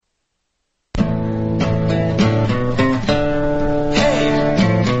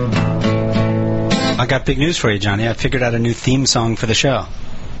got big news for you, Johnny. I figured out a new theme song for the show.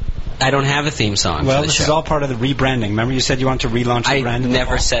 I don't have a theme song for the show. Well, this is all part of the rebranding. Remember you said you wanted to relaunch the brand? I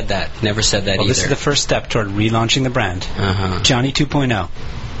never said that. Never said that either. Well, this is the first step toward relaunching the brand. Johnny 2.0.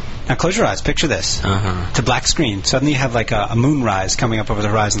 Now close your eyes. Picture this. It's a black screen. Suddenly you have like a moonrise coming up over the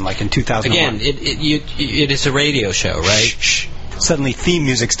horizon like in 2001. Again, it is a radio show, right? Shh. Suddenly theme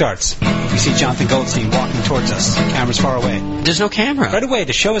music starts. You see Jonathan Goldstein walking towards us. Camera's far away. There's no camera. Right away,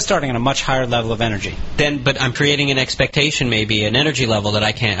 the show is starting on a much higher level of energy. But I'm creating an expectation, maybe an energy level that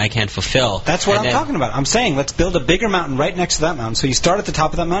I can't fulfill. That's what I'm talking about. I'm saying let's build a bigger mountain right next to that mountain. So you start at the top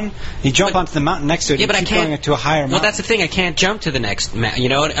of that mountain, you jump onto the mountain next to it, and you keep going to a higher mountain. Well, that's the thing. I can't jump to the next mountain. You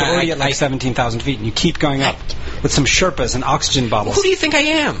know what? You're already at like 17,000 feet, and you keep going up with some Sherpas and oxygen bottles. Who do you think I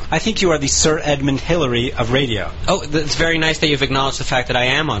am? I think you are the Sir Edmund Hillary of radio. Oh, it's very nice that you've acknowledged the fact that I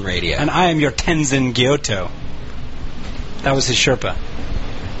am on radio. And I am your Tenzin Gyatso. That was his Sherpa.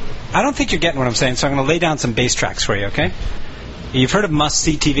 I don't think you're getting what I'm saying, so I'm going to lay down some bass tracks for you, okay? You've heard of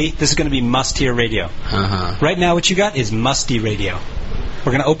must-see TV? This is going to be must-hear radio. Right now what you got is musty radio.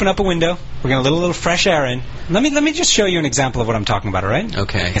 We're going to open up a window. We're going to let a little fresh air in. Let me just show you an example of what I'm talking about, all right?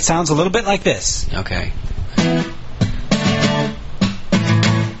 Okay. It sounds a little bit like this. Okay.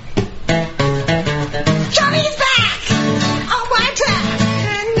 Johnny's back! Oh, my God!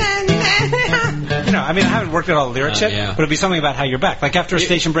 I mean, I haven't worked out all the lyrics yet, but it'll be something about how you're back, like after a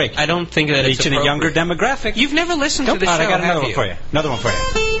station break. I don't think that it's reaching a younger demographic. You've never listened to the show, I got another have one for you. Another one for you.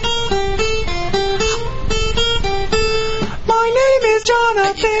 My name is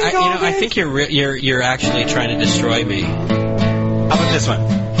Jonathan. I think you're actually trying to destroy me. How about this one?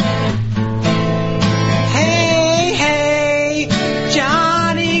 Hey,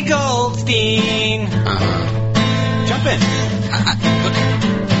 Johnny Goldstein. Jump in.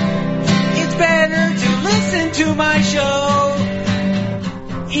 It's better to listen to my show,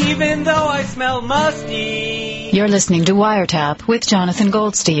 even though I smell musty. You're listening to Wiretap with Jonathan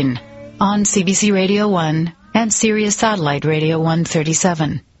Goldstein on CBC Radio 1 and Sirius Satellite Radio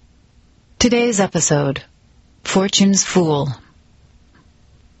 137. Today's episode, Fortune's Fool.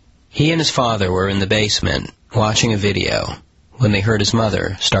 He and his father were in the basement watching a video when they heard his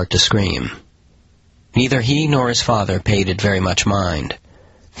mother start to scream. Neither he nor his father paid it very much mind.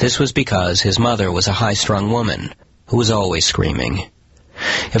 This was because his mother was a high-strung woman who was always screaming.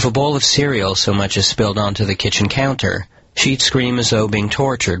 If a bowl of cereal so much as spilled onto the kitchen counter, she'd scream as though being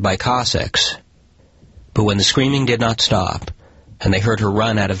tortured by Cossacks. But when the screaming did not stop, and they heard her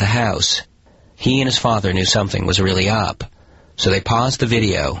run out of the house, he and his father knew something was really up. So they paused the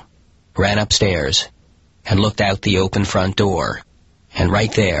video, ran upstairs, and looked out the open front door. And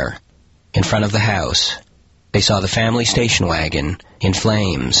right there, in front of the house, they saw the family station wagon in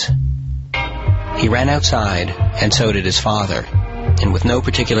flames. He ran outside, and so did his father. And with no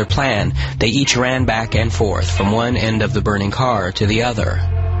particular plan, they each ran back and forth from one end of the burning car to the other.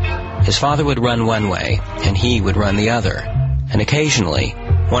 His father would run one way, and he would run the other. And occasionally,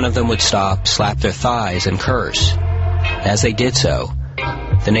 one of them would stop, slap their thighs, and curse. As they did so,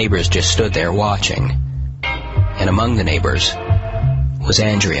 the neighbors just stood there watching. And among the neighbors was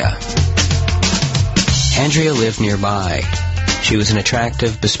Andrea. Andrea lived nearby. She was an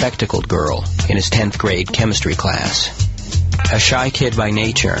attractive, bespectacled girl in his 10th grade chemistry class. A shy kid by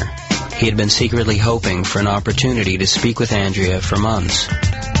nature, he had been secretly hoping for an opportunity to speak with Andrea for months.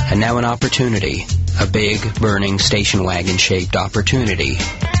 And now an opportunity, a big, burning, station wagon-shaped opportunity,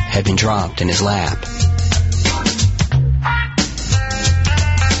 had been dropped in his lap.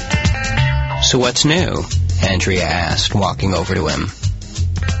 "So what's new?" Andrea asked, walking over to him.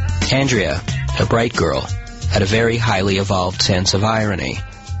 Andrea, a bright girl, had a very highly evolved sense of irony,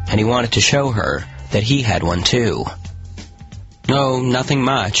 and he wanted to show her that he had one too. "No, nothing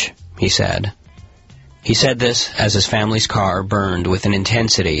much," he said. He said this as his family's car burned with an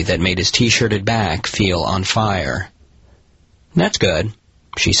intensity that made his t-shirted back feel on fire. "That's good,"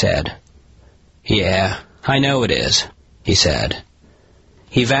 she said. "Yeah, I know it is," he said.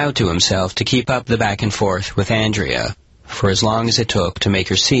 He vowed to himself to keep up the back and forth with Andrea for as long as it took to make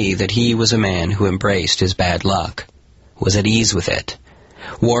her see that he was a man who embraced his bad luck, was at ease with it,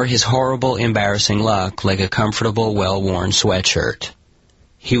 wore his horrible, embarrassing luck like a comfortable, well-worn sweatshirt.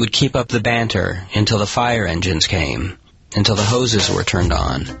 He would keep up the banter until the fire engines came, until the hoses were turned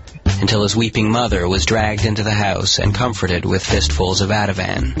on, until his weeping mother was dragged into the house and comforted with fistfuls of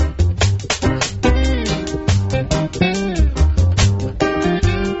Ativan.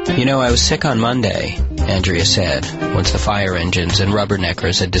 "You know, I was sick on Monday," Andrea said, once the fire engines and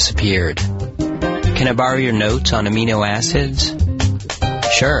rubberneckers had disappeared. "Can I borrow your notes on amino acids?"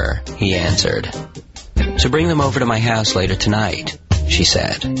 "Sure," he answered. "So bring them over to my house later tonight," she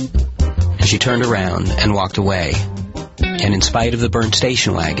said. as she turned around and walked away. And in spite of the burnt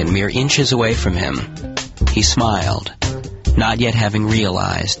station wagon mere inches away from him, he smiled, not yet having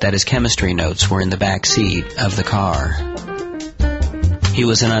realized that his chemistry notes were in the back seat of the car. He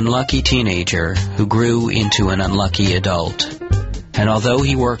was an unlucky teenager who grew into an unlucky adult. And although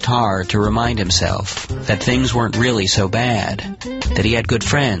he worked hard to remind himself that things weren't really so bad, that he had good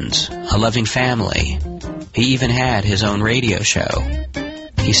friends, a loving family, he even had his own radio show,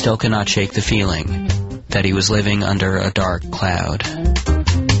 he still cannot shake the feeling that he was living under a dark cloud.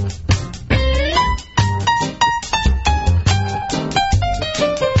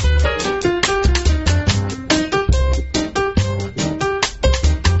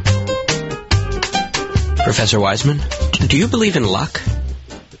 Professor Wiseman, do you believe in luck?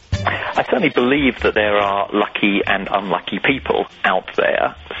 I certainly believe that there are lucky and unlucky people out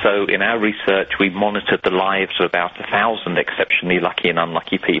there. So in our research, we monitored the lives of about 1,000 exceptionally lucky and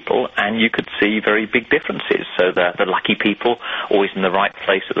unlucky people, and you could see very big differences. So the lucky people, always in the right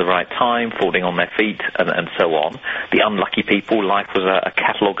place at the right time, falling on their feet, and so on. The unlucky people, life was a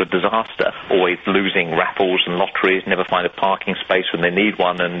catalogue of disaster, always losing raffles and lotteries, never find a parking space when they need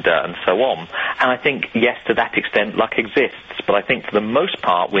one, and so on. And I think, yes, to that extent, luck exists. But I think for the most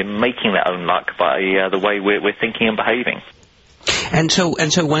part, we're making our own luck by the way we're thinking and behaving. And so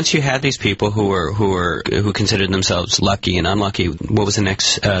once you had these people who considered themselves lucky and unlucky, what was the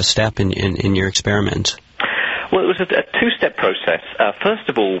next step in your experiment? Well, it was a two-step process. First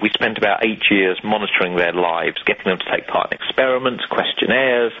of all, we spent about 8 years monitoring their lives, getting them to take part in experiments,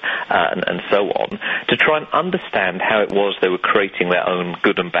 questionnaires, and so on, to try and understand how it was they were creating their own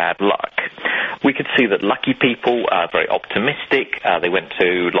good and bad luck. We could see that lucky people are very optimistic. They went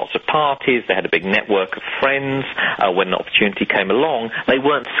to lots of parties. They had a big network of friends. When an opportunity came along, they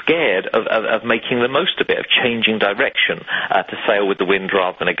weren't scared of making the most of it, of changing direction to sail with the wind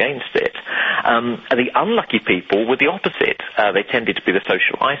rather than against it. The unlucky people were the opposite. They tended to be the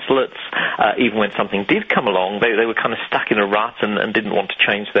social isolates. Even when something did come along, they were kind of stuck in a rut and didn't want to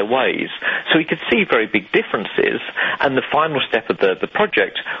change their ways. So we could see very big differences. And the final step of the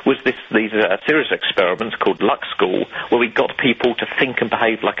project was these series of experiments called Luck School, where we got people to think and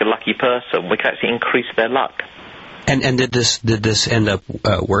behave like a lucky person. We could actually increase their luck. And did this end up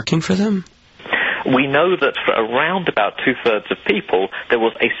working for them? We know that for around about 2/3 of people, there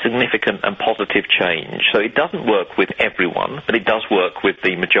was a significant and positive change. So it doesn't work with everyone, but it does work with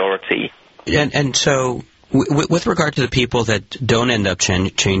the majority. And so, with regard to the people that don't end up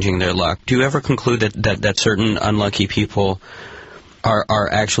changing their luck, do you ever conclude that certain unlucky people are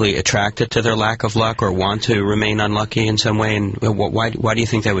actually attracted to their lack of luck or want to remain unlucky in some way? And why do you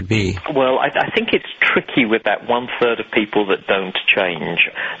think that would be? Well, I think it's tricky with that 1/3 of people that don't change.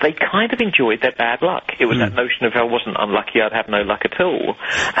 They kind of enjoyed their bad luck. It was that notion of, if I wasn't unlucky, I'd have no luck at all.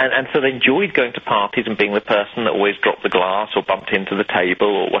 And so they enjoyed going to parties and being the person that always dropped the glass or bumped into the table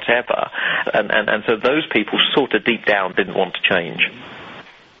or whatever. And so those people sort of deep down didn't want to change.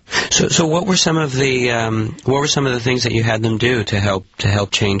 So what were some of the things that you had them do to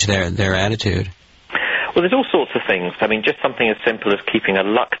help change their attitude? Well, there's all sorts of things. I mean, just something as simple as keeping a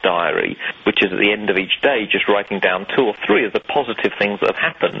luck diary, which is at the end of each day just writing down 2 or 3 of the positive things that have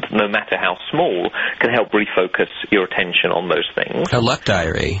happened, no matter how small, can help refocus your attention on those things. A luck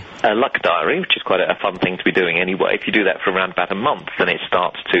diary? A luck diary, which is quite a fun thing to be doing anyway. If you do that for around about a month, then it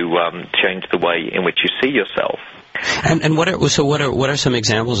starts to change the way in which you see yourself. And what are some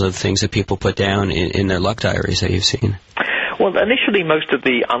examples of things that people put down in their luck diaries that you've seen? Well, initially, most of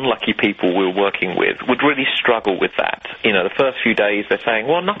the unlucky people we were working with would really struggle with that. You know, the first few days they're saying,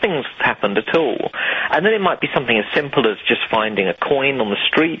 well, nothing's happened at all. And then it might be something as simple as just finding a coin on the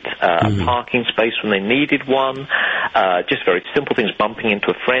street, a parking space when they needed one, just very simple things, bumping into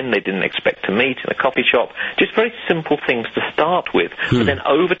a friend they didn't expect to meet in a coffee shop, just very simple things to start with. But then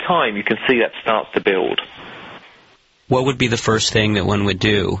over time, you can see that starts to build. What would be the first thing that one would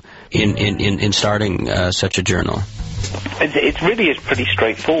do in starting such a journal? It really is pretty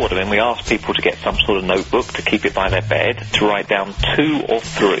straightforward. I mean, we ask people to get some sort of notebook to keep it by their bed, to write down 2 or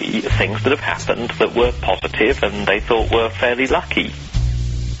 3 things that have happened that were positive and they thought were fairly lucky.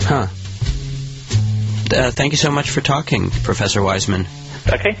 Huh. Thank you so much for talking, Professor Wiseman.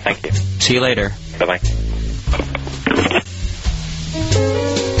 Okay, thank you. See you later. Bye-bye.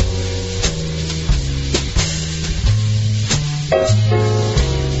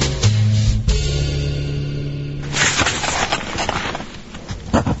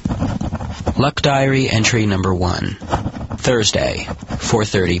 Luck Diary entry number 1. Thursday,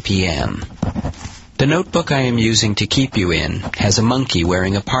 4:30 p.m. The notebook I am using to keep you in has a monkey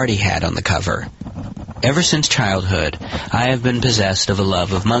wearing a party hat on the cover. Ever since childhood, I have been possessed of a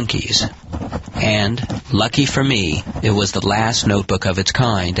love of monkeys. And, lucky for me, it was the last notebook of its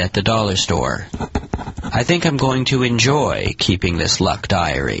kind at the dollar store. I think I'm going to enjoy keeping this luck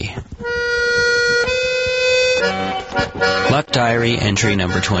diary. Luck Diary entry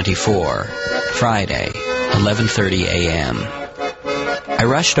number 24, Friday, 11:30 a.m. I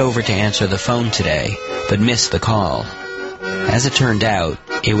rushed over to answer the phone today, but missed the call. As it turned out,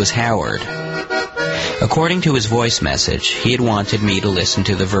 it was Howard. According to his voice message, he had wanted me to listen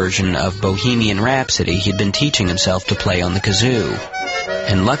to the version of Bohemian Rhapsody he'd been teaching himself to play on the kazoo.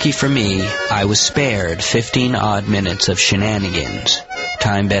 And lucky for me, I was spared 15 odd minutes of shenanigans.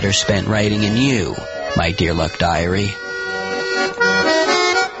 Time better spent writing in you, my dear Luck Diary.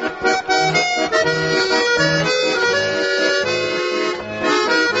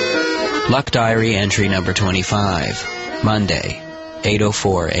 Luck Diary entry number 25, Monday,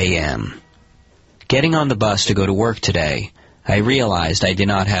 8:04 a.m. Getting on the bus to go to work today, I realized I did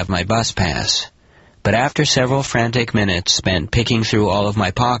not have my bus pass. But after several frantic minutes spent picking through all of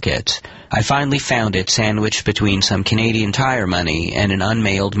my pockets, I finally found it sandwiched between some Canadian Tire money and an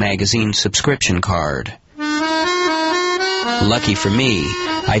unmailed magazine subscription card. Lucky for me,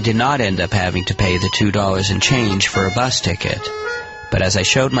 I did not end up having to pay the $2 and change for a bus ticket. But as I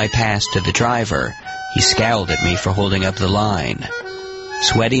showed my pass to the driver, he scowled at me for holding up the line.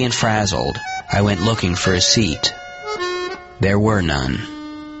 Sweaty and frazzled, I went looking for a seat. There were none.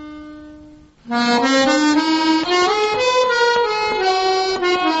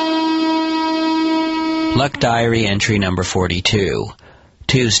 Luck Diary entry number 42,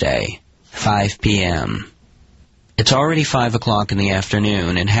 Tuesday, 5 p.m. It's already 5 o'clock in the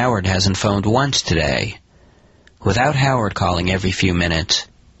afternoon, and Howard hasn't phoned once today. Without Howard calling every few minutes,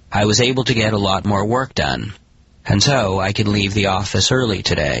 I was able to get a lot more work done, and so I could leave the office early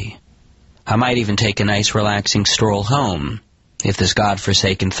today. I might even take a nice relaxing stroll home, if this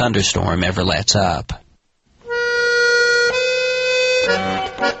godforsaken thunderstorm ever lets up.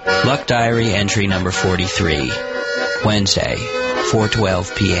 Luck Diary entry number 43, Wednesday,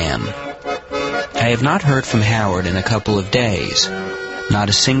 4:12 p.m. I have not heard from Howard in a couple of days. Not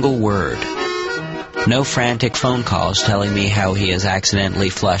a single word. No frantic phone calls telling me how he has accidentally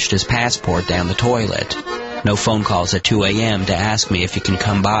flushed his passport down the toilet. No phone calls at 2 a.m. to ask me if he can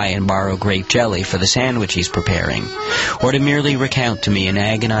come by and borrow grape jelly for the sandwich he's preparing, or to merely recount to me in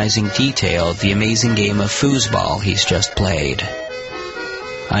agonizing detail the amazing game of foosball he's just played.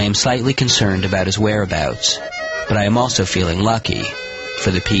 I am slightly concerned about his whereabouts, but I am also feeling lucky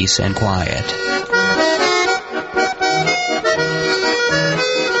for the peace and quiet.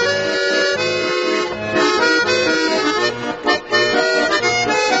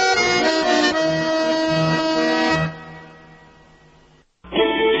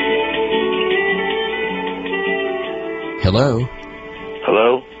 Hello?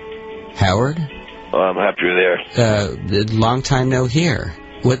 Hello? Howard? Oh, I'm happy you're there. Long time no hear.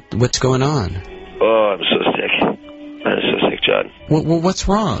 What's going on? Oh, I'm so sick. I'm so sick, John. What's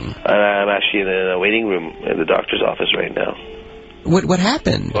wrong? I'm actually in a waiting room in the doctor's office right now. What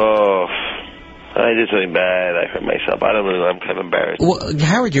happened? Oh, I did something bad. I hurt myself. I don't know. I'm kind of embarrassed. Well,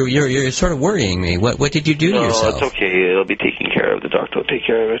 Howard, you're sort of worrying me. What did you do to yourself? No, it's okay. It'll be taken care of. The doctor will take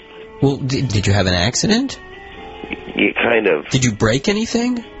care of it. Well, did you have an accident? Yeah, kind of. Did you break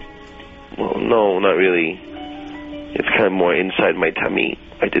anything? Well, no, not really. It's kind of more inside my tummy.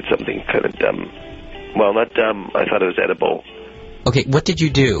 I did something kind of dumb. Well, not dumb. I thought it was edible. Okay, what did you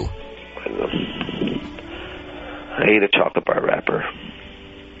do? I ate a chocolate bar wrapper.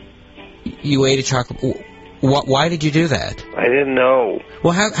 You ate a chocolate... Why did you do that? I didn't know.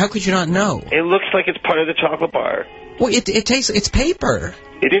 Well, how could you not know? It looks like it's part of the chocolate bar. Well, it tastes... It's paper.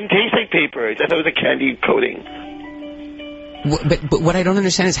 It didn't taste like paper. I thought it was a candy coating. But what I don't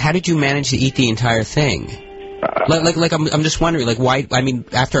understand is how did you manage to eat the entire thing? I'm just wondering, why? I mean,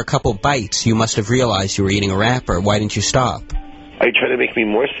 after a couple bites, you must have realized you were eating a wrapper. Why didn't you stop? Are you trying to make me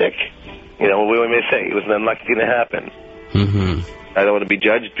more sick? You know, what do you want me to say? It was an unlucky thing to happen. Mm-hmm. I don't want to be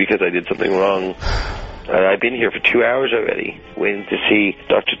judged because I did something wrong. I've been here for 2 hours already, waiting to see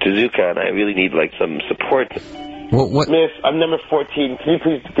Dr. Tezuka, and I really need, some support. What? Miss, I'm number 14. Can you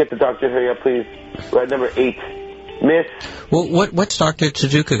please get the doctor to hurry up, please? We're at number 8. Miss? Well, what's Dr.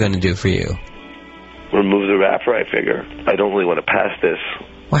 Tezuka going to do for you? Remove the wrapper, I figure. I don't really want to pass this.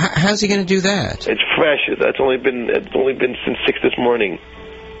 Well, how's he going to do that? It's fresh. It's only been since 6 this morning.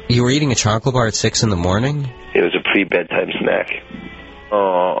 You were eating a chocolate bar at 6 in the morning? It was a pre-bedtime snack.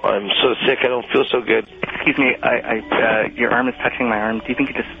 Oh, I'm so sick. I don't feel so good. Excuse me. Your arm is touching my arm. Do you think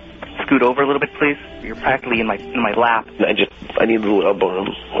you could just scoot over a little bit, please? You're practically in my lap. I need a little elbow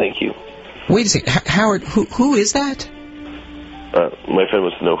room. Thank you. Wait a second. Howard, who is that? My friend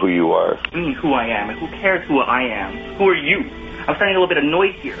wants to know who you are. Who I am, and who cares who I am? Who are you? I'm starting a little bit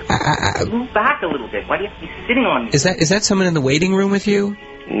annoyed here. Move back a little bit. Why do you have to be sitting on me? Is that someone in the waiting room with you?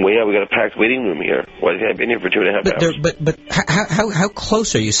 Well, yeah, we got a packed waiting room here. Why have I been here for 2.5 hours? But how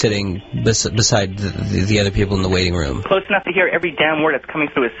close are you sitting beside the other people in the waiting room? Close enough to hear every damn word that's coming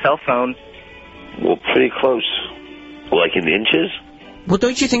through his cell phone. Well, pretty close. Like in inches? Well,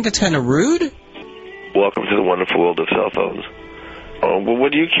 don't you think that's kind of rude? Welcome to the wonderful world of cell phones. Oh, well,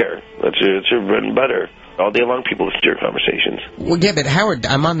 what do you care? It's your bread and butter. All day long, people listen to your conversations. Well, yeah, but Howard,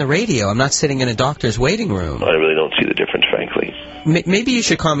 I'm on the radio. I'm not sitting in a doctor's waiting room. I really don't see the difference, frankly. Maybe you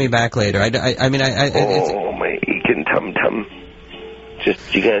should call me back later. I mean, oh, my eking tum-tum.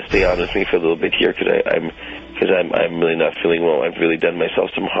 Just, you gotta stay on with me for a little bit here, because I'm really not feeling well. I've really done myself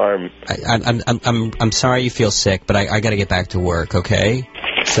some harm. I'm sorry you feel sick, but I gotta get back to work, okay?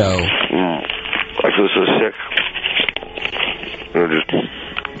 So... I feel so sick.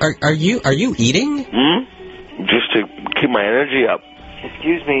 Are you eating? Just to keep my energy up.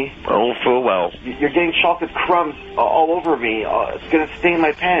 Excuse me. I don't feel well. You're getting chocolate crumbs all over me. It's going to stain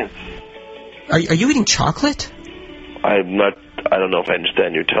my pants. Are you eating chocolate? I'm not... I don't know if I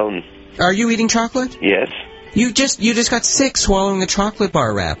understand your tone. Are you eating chocolate? Yes. You just got sick swallowing a chocolate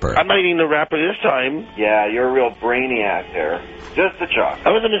bar wrapper. I'm not eating the wrapper this time. Yeah, you're a real brainiac there. Just the chocolate.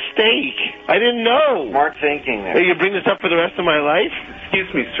 That was a mistake. I didn't know. Smart thinking there. Hey, you bring this up for the rest of my life?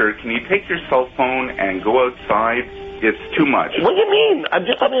 Excuse me, sir. Can you take your cell phone and go outside? It's too much. What do you mean? I'm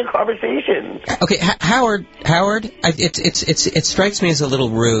just having a conversation. Okay, Howard, it strikes me as a little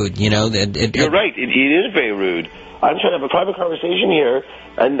rude, you know. You're right. It is very rude. I'm trying to have a private conversation here,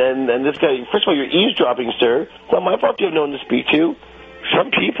 and this guy, first of all, you're eavesdropping, sir. It's not my fault you have no one to speak to. Some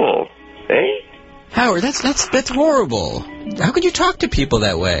people, eh? Howard, that's horrible. How could you talk to people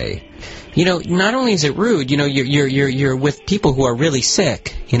that way? You know, not only is it rude, you know, you're with people who are really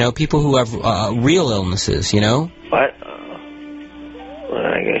sick. You know, people who have real illnesses. You know. What?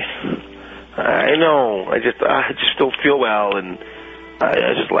 I know. I just don't feel well, and I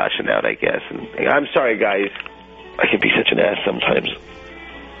was just lashing out, I guess. And I'm sorry, guys. I can be such an ass sometimes.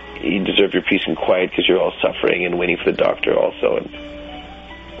 You deserve your peace and quiet because you're all suffering and waiting for the doctor also. And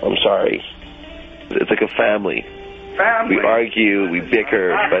I'm sorry. It's like a family. We argue, we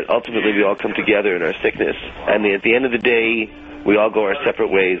bicker, but ultimately we all come together in our sickness. And at the end of the day, we all go our separate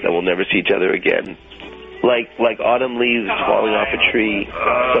ways and we'll never see each other again. Like autumn leaves falling off a tree,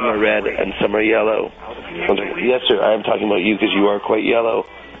 some are red and some are yellow. Yes, sir, I am talking about you because you are quite yellow.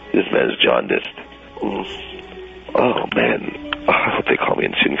 This man is jaundiced. Oh, man. I hope they call me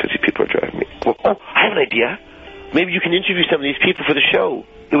in soon because these people are driving me. Oh, I have an idea. Maybe you can interview some of these people for the show.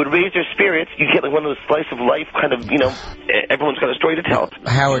 It would raise their spirits. You get like one of those slice of life kind of, you know, everyone's got a story to tell.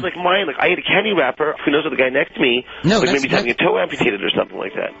 Howard. Like mine, like I ate a candy wrapper. Who knows what the guy next to me, no, like maybe he's having a toe amputated or something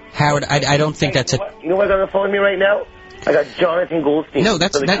like that. Howard, I don't think that's a... You know what's on the phone with me right now? I got Jonathan Goldstein. No,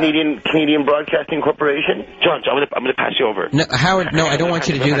 that's from the Canadian Broadcasting Corporation. John, I'm gonna pass you over. No, Howard, no, I don't want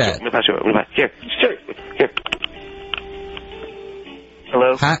you to do that. I'm gonna pass you over. Here.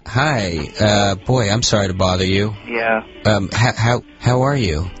 Hello? Hi. Boy, I'm sorry to bother you. Yeah. How are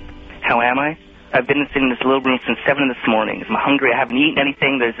you? How am I? I've been sitting in this little room since 7 this morning. I'm hungry. I haven't eaten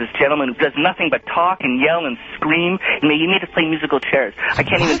anything. There's this gentleman who does nothing but talk and yell and scream. You made us play musical chairs. I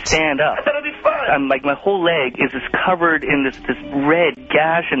can't even stand up. I thought it'd be fun. Like my whole leg is just covered in this red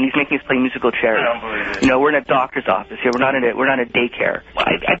gash, and he's making us play musical chairs. I don't believe it. You know, we're in a doctor's office here. We're not in a daycare.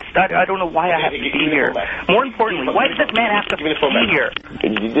 I don't know why I have to be here. More importantly, why does this man have to be here?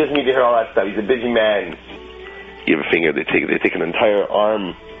 You just need to hear all that stuff. He's a busy man. You have a finger? They take an entire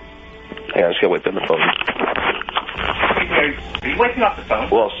arm. Hang on, I just gotta wipe down the phone. Are you wiping off the phone?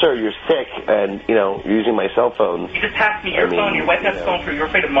 Well, sir, you're sick, and, you know, you're using my cell phone. You just passed me your phone. You're wiping off the phone for you're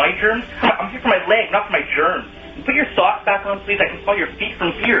afraid of my germs? I'm here for my leg, not for my germs. Put your socks back on, please. I can smell your feet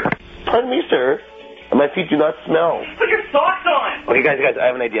from here. Pardon me, sir. My feet do not smell. Put your socks on! Okay, guys, I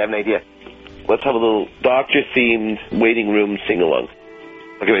have an idea. Let's have a little doctor-themed waiting room sing-along.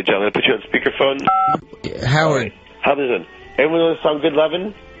 Okay, wait, John, I'm gonna put you on speakerphone. Howard. Right. How does it? Everyone know the song Good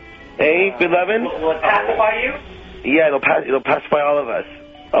Lovin'? Hey, Good Lovin'? Will it pacify you? Yeah, it'll pacify all of us.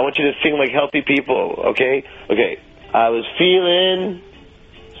 I want you to sing like healthy people, okay? Okay. I was feeling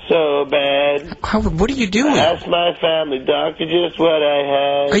so bad. Howard, what are you doing? I asked my family doctor just what I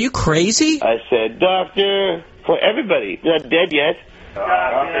had. Are you crazy? I said, doctor, for everybody. You're not dead yet.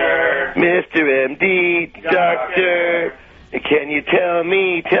 Doctor. Mr. MD, doctor. Can you tell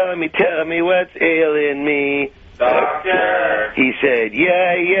me what's ailing me? Doctor. He said,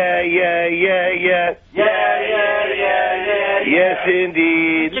 yeah. Yes,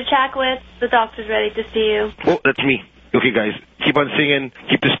 indeed. Mr. Chackwitz, the doctor's ready to see you. Oh, that's me. Okay, guys, Keep on singing.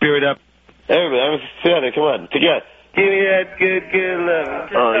 Keep the spirit up. Everybody, together, come on. Together. Give me that good, good love.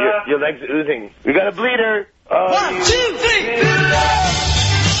 Oh, your leg's oozing. We got a bleeder. Oh, 1, 2, 3.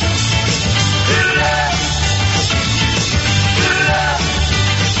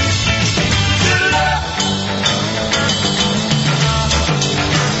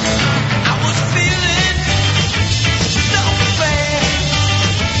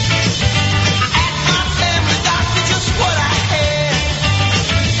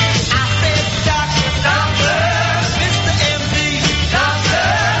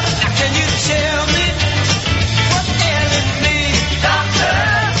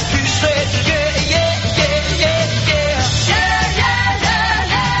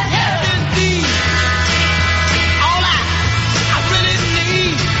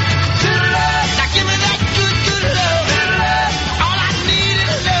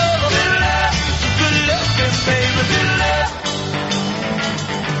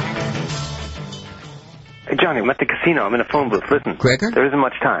 Johnny, I'm at the casino. I'm in a phone booth. Listen. Gregor? There isn't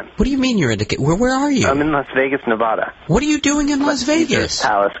much time. What do you mean you're in the... Where are you? I'm in Las Vegas, Nevada. What are you doing in Las Vegas?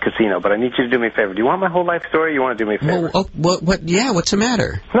 Palace Casino, but I need you to do me a favor. Do you want my whole life story or you want to do me a favor? Well, yeah, what's the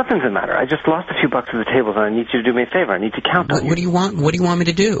matter? Nothing's the matter. I just lost a few bucks at the tables and I need you to do me a favor. I need to count on you. What do you want? What do you want me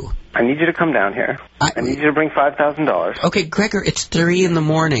to do? I need you to come down here. I need you to bring $5,000. Okay, Gregor, it's 3 in the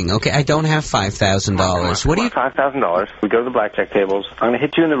morning. Okay, I don't have $5,000. What do you... $5,000. We go to the blackjack tables. I'm going to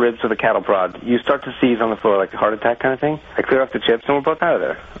hit you in the ribs with a cattle prod. You start to seize on the floor like a heart attack kind of thing. I clear off the chips and we're both out of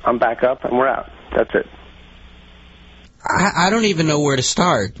there. I'm back up and we're out. That's it. I don't even know where to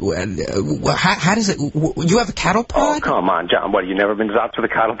start. How does it... You have a cattle prod? Oh, come on, John. What, you never been zopped with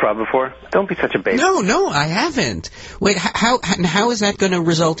a cattle prod before? Don't be such a baby. No, I haven't. Wait, how is that going to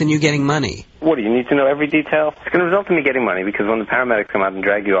result in you getting money? What, do you need to know every detail? It's going to result in me getting money because when the paramedics come out and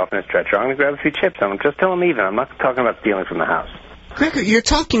drag you off in a stretcher, I'm going to grab a few chips on them. Just tell them even. I'm not talking about stealing from the house. Gregor, you're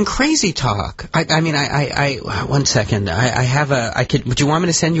talking crazy talk. I mean, 1 second. Would you want me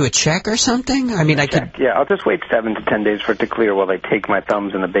to send you a check or something? I mean, I could... Yeah, I'll just wait 7 to 10 days for it to clear while they take my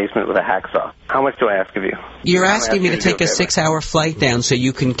thumbs in the basement with a hacksaw. How much do I ask of you? You're asking me to take a 6-hour flight down so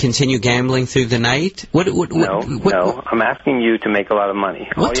you can continue gambling through the night? No, I'm asking you to make a lot of money.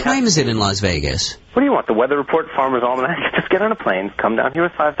 What time is it in Las Vegas? What do you want, the weather report, Farmer's Almanac? Just get on a plane, come down here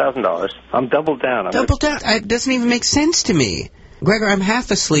with $5,000. I'm doubled down. Doubled down? It doesn't even make sense to me. Gregor, I'm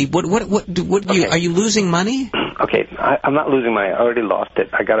half asleep. Okay. Are you losing money? Okay, I'm not losing money. I already lost it.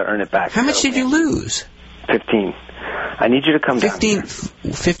 I got to earn it back. How much did you lose? 15. I need you to come down.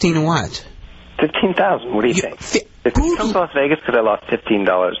 15 what? 15,000. What do you think? If you come to Las Vegas because I lost $15,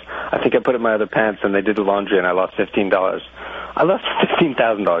 I think I put it in my other pants and they did the laundry and I lost $15. I lost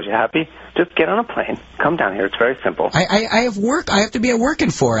 $15,000. You happy? Just get on a plane. Come down here. It's very simple. I have work. I have to be at work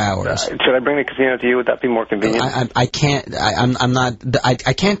in 4 hours. Should I bring the casino to you? Would that be more convenient? I can't. I'm not.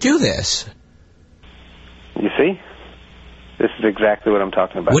 I can't do this. You see? This is exactly what I'm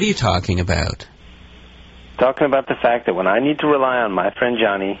talking about. What are you talking about? Talking about the fact that when I need to rely on my friend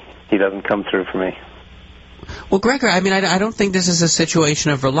Johnny, he doesn't come through for me. Well, Gregor, I mean, I don't think this is a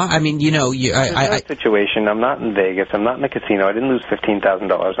situation of rely. I mean, you know, It's not a situation. I'm not in Vegas. I'm not in the casino. I didn't lose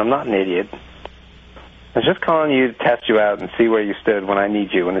 $15,000. I'm not an idiot. I was just calling you to test you out and see where you stood when I need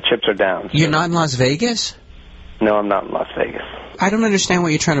you, when the chips are down. You're not in Las Vegas? No, I'm not in Las Vegas. I don't understand what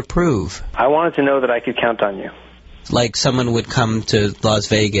you're trying to prove. I wanted to know that I could count on you. Like someone would come to Las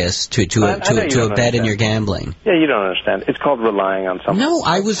Vegas to a bet in your gambling. Yeah, you don't understand. It's called relying on something. No,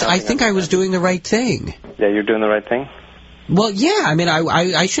 I think I was doing the right thing. Yeah, you're doing the right thing? Well, yeah. I mean,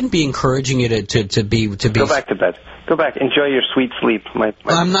 I shouldn't be encouraging you to be. Go back to bed. Go back. Enjoy your sweet sleep.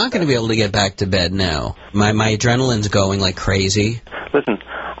 I'm not going to be able to get back to bed now. My adrenaline's going like crazy. Listen,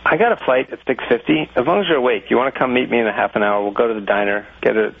 I got a flight at 6:50. As long as you're awake, you want to come meet me in a half an hour. We'll go to the diner,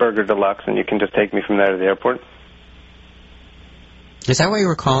 get a burger deluxe, and you can just take me from there to the airport. Is that why you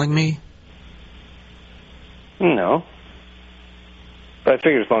were calling me? No. But I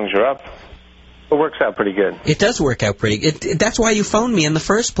figured as long as you're up, it works out pretty good. It does work out pretty good. That's why you phoned me in the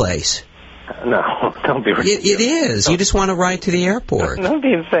first place. No, don't be ridiculous. It is. You just want to ride to the airport. Don't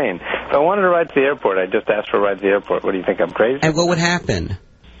be insane. If I wanted to ride to the airport, I'd just ask for a ride to the airport. What do you think, I'm crazy? And what would happen?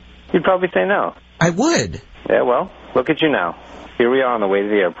 You'd probably say no. I would. Yeah, well, look at you now. Here we are on the way to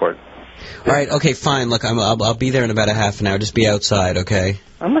the airport. All right, okay, fine. Look, I'll be there in about a half an hour. Just be outside, okay?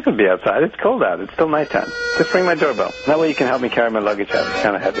 I'm not going to be outside. It's cold out. It's still nighttime. Just ring my doorbell. That way you can help me carry my luggage out. It's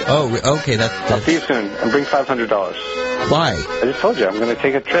kind of heavy. Oh, okay. I'll see you soon. And bring $500. Why? I just told you. I'm going to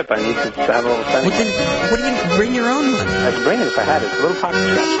take a trip. I need to have a little spending. What do you mean? Bring your own money. I'd bring it if I had it. It's a little pocket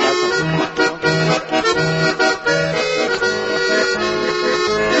scratch.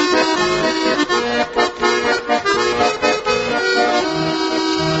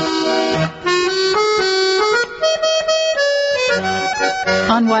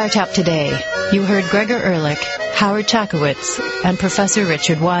 Wiretap today, you heard Gregor Ehrlich, Howard Chakowitz, and Professor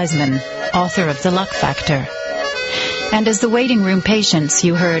Richard Wiseman, author of The Luck Factor. And as the waiting room patients,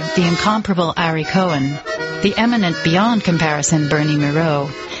 you heard the incomparable Ari Cohen, the eminent beyond comparison Bernie Moreau,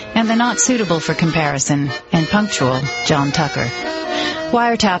 and the not suitable for comparison and punctual John Tucker.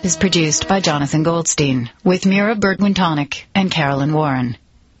 Wiretap is produced by Jonathan Goldstein, with Mira Birdwin-Tonic and Carolyn Warren.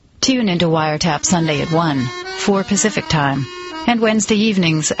 Tune into Wiretap Sunday at 1, 4 Pacific Time, and Wednesday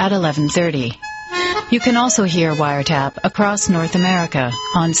evenings at 11:30. You can also hear Wiretap across North America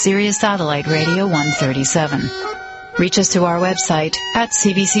on Sirius Satellite Radio 137. Reach us through our website at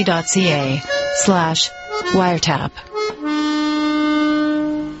cbc.ca/wiretap.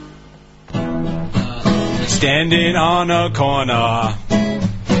 Standing on a corner,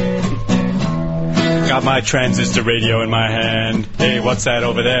 got my transistor radio in my hand. Hey, what's that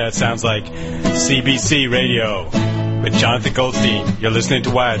over there? It sounds like CBC Radio with Jonathan Goldstein. You're listening to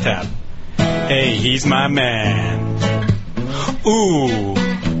Wiretap. Hey, he's my man. Ooh,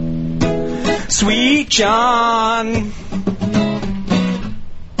 Sweet John.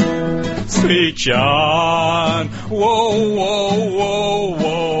 Sweet John. Whoa, whoa, whoa.